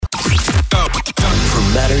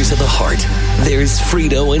matters of the heart, there's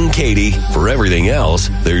Frito and Katie. For everything else,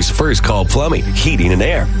 there's First Call Plumbing, Heating and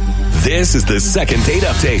Air. This is the second date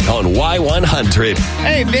update on Y100.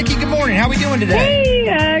 Hey, Vicky, good morning. How we doing today?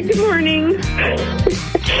 Hey, good morning.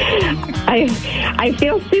 I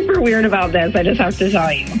feel super weird about this, I just have to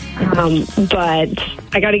tell you. But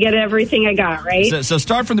I got to get everything I got, right? So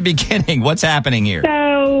start from the beginning. What's happening here?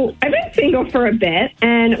 So I've been single for a bit,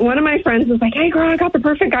 and one of my friends was like, hey, girl, I got the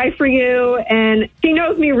perfect guy for you. And she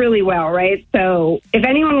knows me really well, right? So if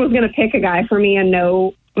anyone was going to pick a guy for me and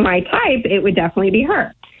know my type, it would definitely be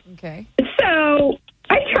her. Okay. So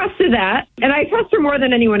I trusted that, and I trust her more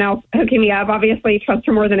than anyone else hooking me up. Obviously, trust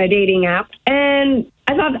her more than a dating app. And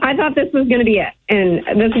I thought this was going to be it, and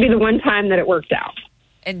this would be the one time that it worked out.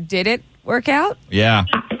 And did it work out? Yeah.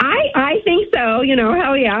 I think so. You know,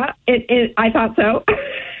 hell yeah. I thought so.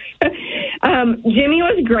 Jimmy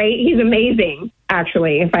was great. He's amazing,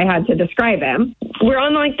 actually, if I had to describe him. We're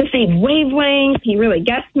on, like, the same wavelength. He really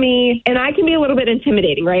gets me. And I can be a little bit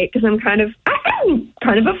intimidating, right? Because I'm kind of a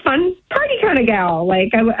fun party kind of gal.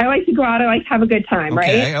 Like, I like to go out. I like to have a good time,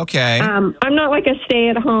 right? Okay. I'm not like a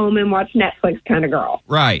stay-at-home and watch Netflix kind of girl.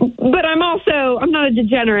 Right. But I'm not a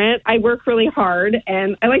degenerate. I work really hard,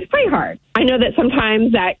 and I like to play hard. I know that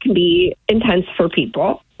sometimes that can be intense for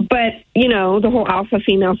people. But, you know, the whole alpha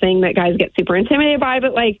female thing that guys get super intimidated by,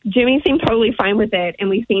 but, like, Jimmy seemed totally fine with it, and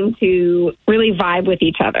we seemed to really vibe with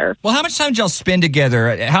each other. Well, how much time did y'all spend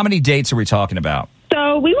together? How many dates are we talking about?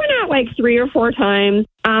 So we went out, like, 3 or 4 times,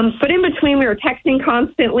 but in between we were texting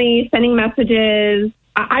constantly, sending messages.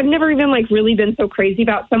 I've never even, like, really been so crazy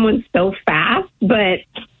about someone so fast, but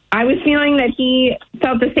I was feeling that he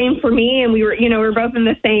felt the same for me, and we were both in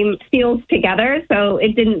the same fields together, so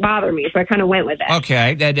it didn't bother me, so I kind of went with it.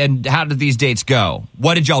 Okay, and how did these dates go?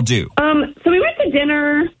 What did y'all do? So we went to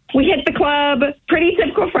dinner, we hit the club, pretty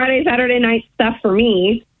typical Friday, Saturday night stuff for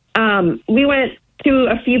me. We went to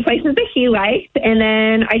a few places that he liked, and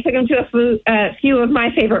then I took him to a few of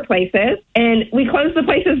my favorite places, and we closed the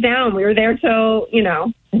places down. We were there till,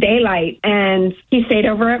 daylight, and he stayed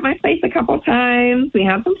over at my place a couple times. We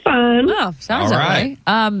had some fun. Oh, sounds all right.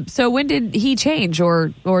 So when did he change,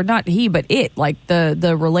 or not he, but it, like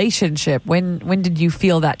the relationship? When did you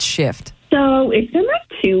feel that shift? So it's been like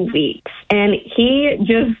 2 weeks, and he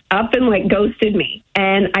just up and like ghosted me,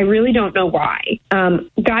 and I really don't know why.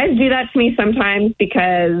 Guys do that to me sometimes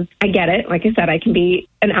because I get it. Like I said, I can be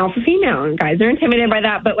an alpha female, and guys are intimidated by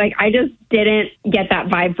that, but like I just didn't get that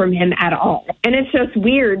vibe from him at all. And it's just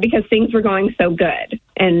weird because things were going so good,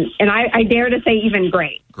 and I dare to say even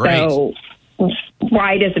great. So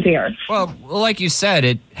why disappear? Well, like you said,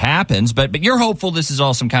 it happens, but you're hopeful this is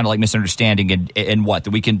all some kind of like misunderstanding and what,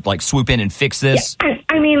 that we can like swoop in and fix this? Yeah,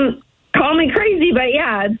 I mean, call me crazy, but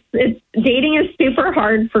yeah, it's dating is super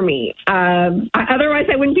hard for me. Otherwise,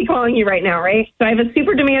 I wouldn't be calling you right now, right? So I have a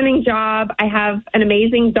super demanding job. I have an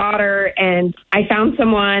amazing daughter, and I found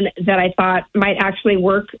someone that I thought might actually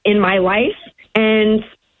work in my life. And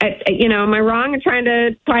am I wrong? I'm trying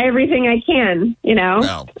to try everything I can,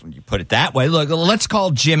 Well, when you put it that way, look, let's call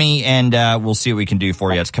Jimmy, and we'll see what we can do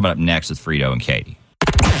for you. It's coming up next with Frito and Katie.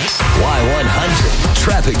 Y100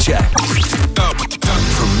 Traffic Check.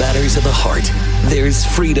 For matters of the heart, there's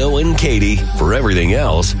Frito and Katie. For everything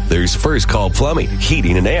else, there's First Call Plumbing,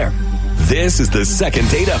 Heating and Air. This is the second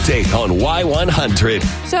date update on Y100.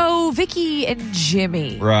 So, Vicky and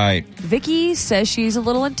Jimmy. Right. Vicky says she's a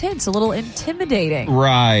little intense, a little intimidating.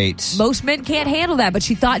 Right. Most men can't handle that, but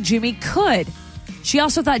she thought Jimmy could. She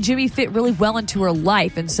also thought Jimmy fit really well into her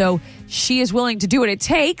life, and so she is willing to do what it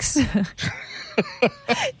takes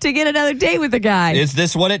to get another date with the guy. Is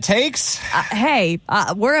this what it takes?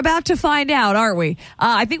 We're about to find out, aren't we?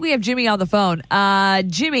 I think we have Jimmy on the phone.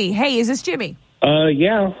 Jimmy, hey, is this Jimmy?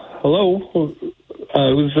 Yeah. Hello.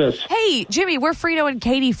 Who's this? Hey, Jimmy, we're Frito and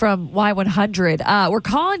Katie from Y100. We're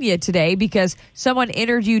calling you today because someone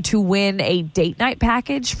entered you to win a date night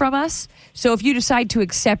package from us. So if you decide to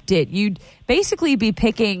accept it, you'd basically be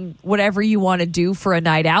picking whatever you want to do for a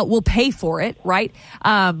night out. We'll pay for it, right?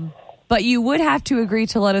 But you would have to agree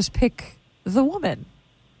to let us pick the woman.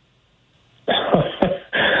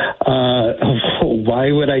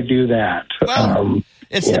 Why would I do that? Well,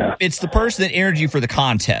 it's the person that entered you for the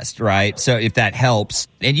contest, right? So if that helps,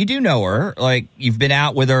 and you do know her, like you've been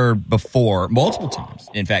out with her before, multiple times.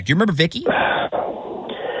 In fact, do you remember Vicky? I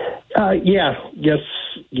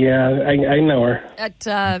know her. That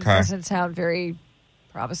doesn't sound very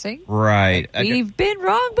promising. Right. We've been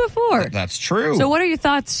wrong before. That's true. So what are your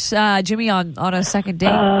thoughts, Jimmy, on a second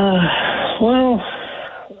date? Well,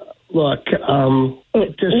 look.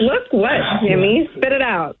 Look what, Jimmy? Spit it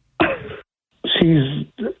out.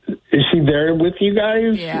 Is she there with you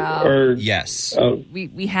guys? Yeah. Or Yes.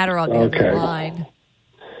 We had her on the other line.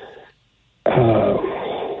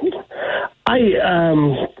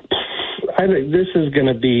 This is going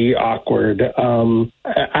to be awkward. Is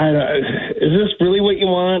this really what you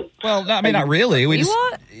want? Well, no, I mean, not really. We just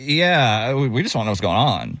want to know what's going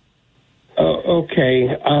on. Okay.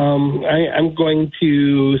 I'm going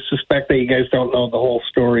to suspect that you guys don't know the whole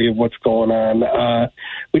story of what's going on.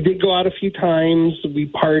 We did go out a few times. We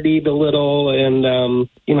partied a little, and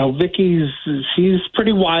she's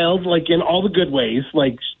pretty wild, like in all the good ways.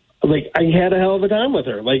 Like I had a hell of a time with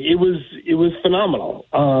her. Like it was phenomenal.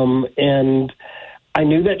 And I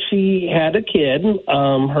knew that she had a kid.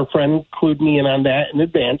 Her friend clued me in on that in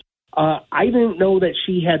advance. I didn't know that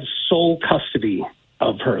she had sole custody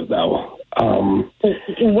of her, though.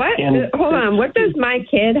 What? Hold on. What does my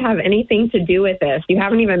kid have anything to do with this? You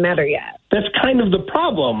haven't even met her yet. That's kind of the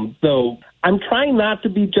problem, though. I'm trying not to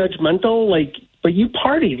be judgmental, but you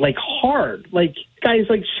party hard. Guys,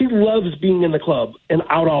 she loves being in the club and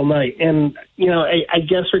out all night. And, I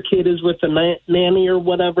guess her kid is with the nanny or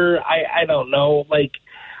whatever. I don't know.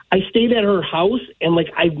 I stayed at her house and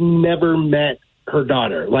I've never met her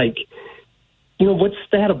daughter. What's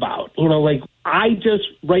that about? I just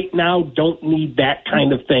right now don't need that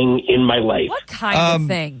kind of thing in my life. What kind of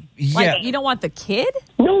thing? Yeah. You don't want the kid?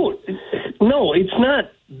 No, it's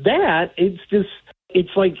not that. It's just,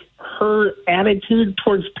 her attitude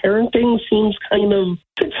towards parenting seems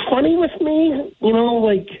it's funny with me.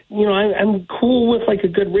 I'm cool with a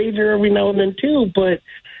good rager every now and then too, but,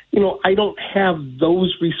 I don't have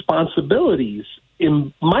those responsibilities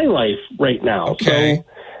in my life right now. Okay.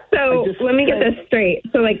 So let me get this straight.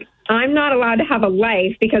 So, I'm not allowed to have a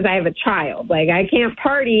life because I have a child. I can't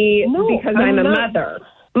party because I'm a mother.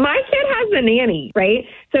 My kid has a nanny, right?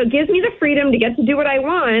 So it gives me the freedom to get to do what I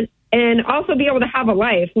want and also be able to have a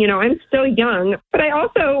life. I'm still young, but I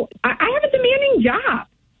have a demanding job.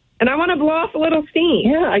 And I want to blow off a little steam.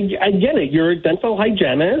 Yeah, I get it. You're a dental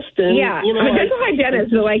hygienist. And, I'm a dental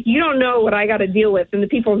hygienist. So, you don't know what I got to deal with and the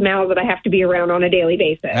people's mouths that I have to be around on a daily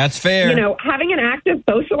basis. That's fair. Having an active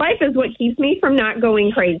social life is what keeps me from not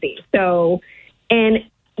going crazy. So, and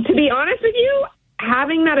to be honest with you,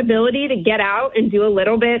 having that ability to get out and do a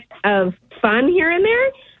little bit of fun here and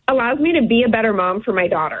there allows me to be a better mom for my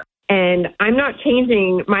daughter. And I'm not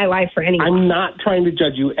changing my life for anyone. I'm not trying to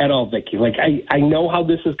judge you at all, Vicky. I know how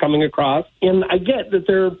this is coming across. And I get that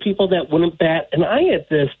there are people that wouldn't bat an eye at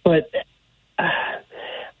this, but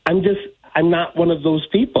I'm not one of those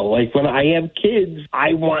people. When I have kids,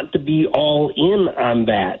 I want to be all in on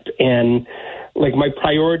that. And my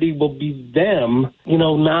priority will be them,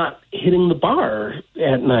 not hitting the bar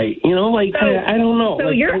at night. I don't know. So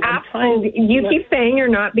you keep saying you're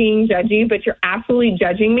not being judgy, but you're absolutely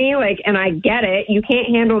judging me. And I get it. You can't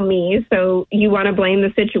handle me, so you want to blame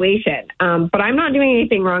the situation. But I'm not doing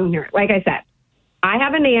anything wrong here. Like I said, I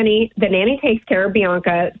have a nanny. The nanny takes care of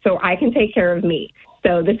Bianca, so I can take care of me.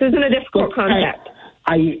 So this isn't a difficult concept.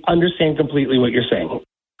 I understand completely what you're saying.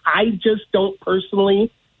 I just don't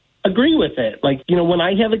personally agree with it. When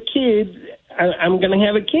I have a kid, I'm going to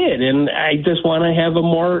have a kid, and I just want to have a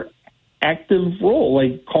more active role.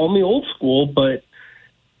 Call me old school, but,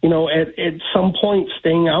 at some point,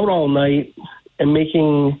 staying out all night and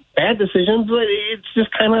making bad decisions, it's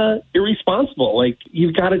just kind of irresponsible.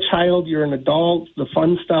 You've got a child, you're an adult, the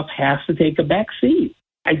fun stuff has to take a back seat.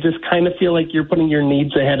 I just kind of feel like you're putting your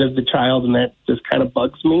needs ahead of the child, and that just kind of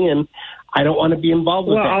bugs me, and I don't want to be involved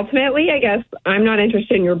with that. Well, ultimately, I guess I'm not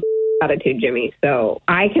interested in your attitude, Jimmy. So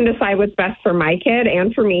I can decide what's best for my kid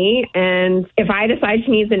and for me. And if I decide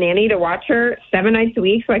she needs a nanny to watch her 7 nights a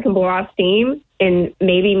week so I can blow off steam and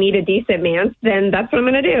maybe meet a decent man, then that's what I'm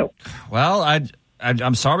going to do. Well,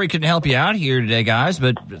 I'm sorry we couldn't help you out here today, guys,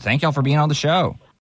 but thank y'all for being on the show.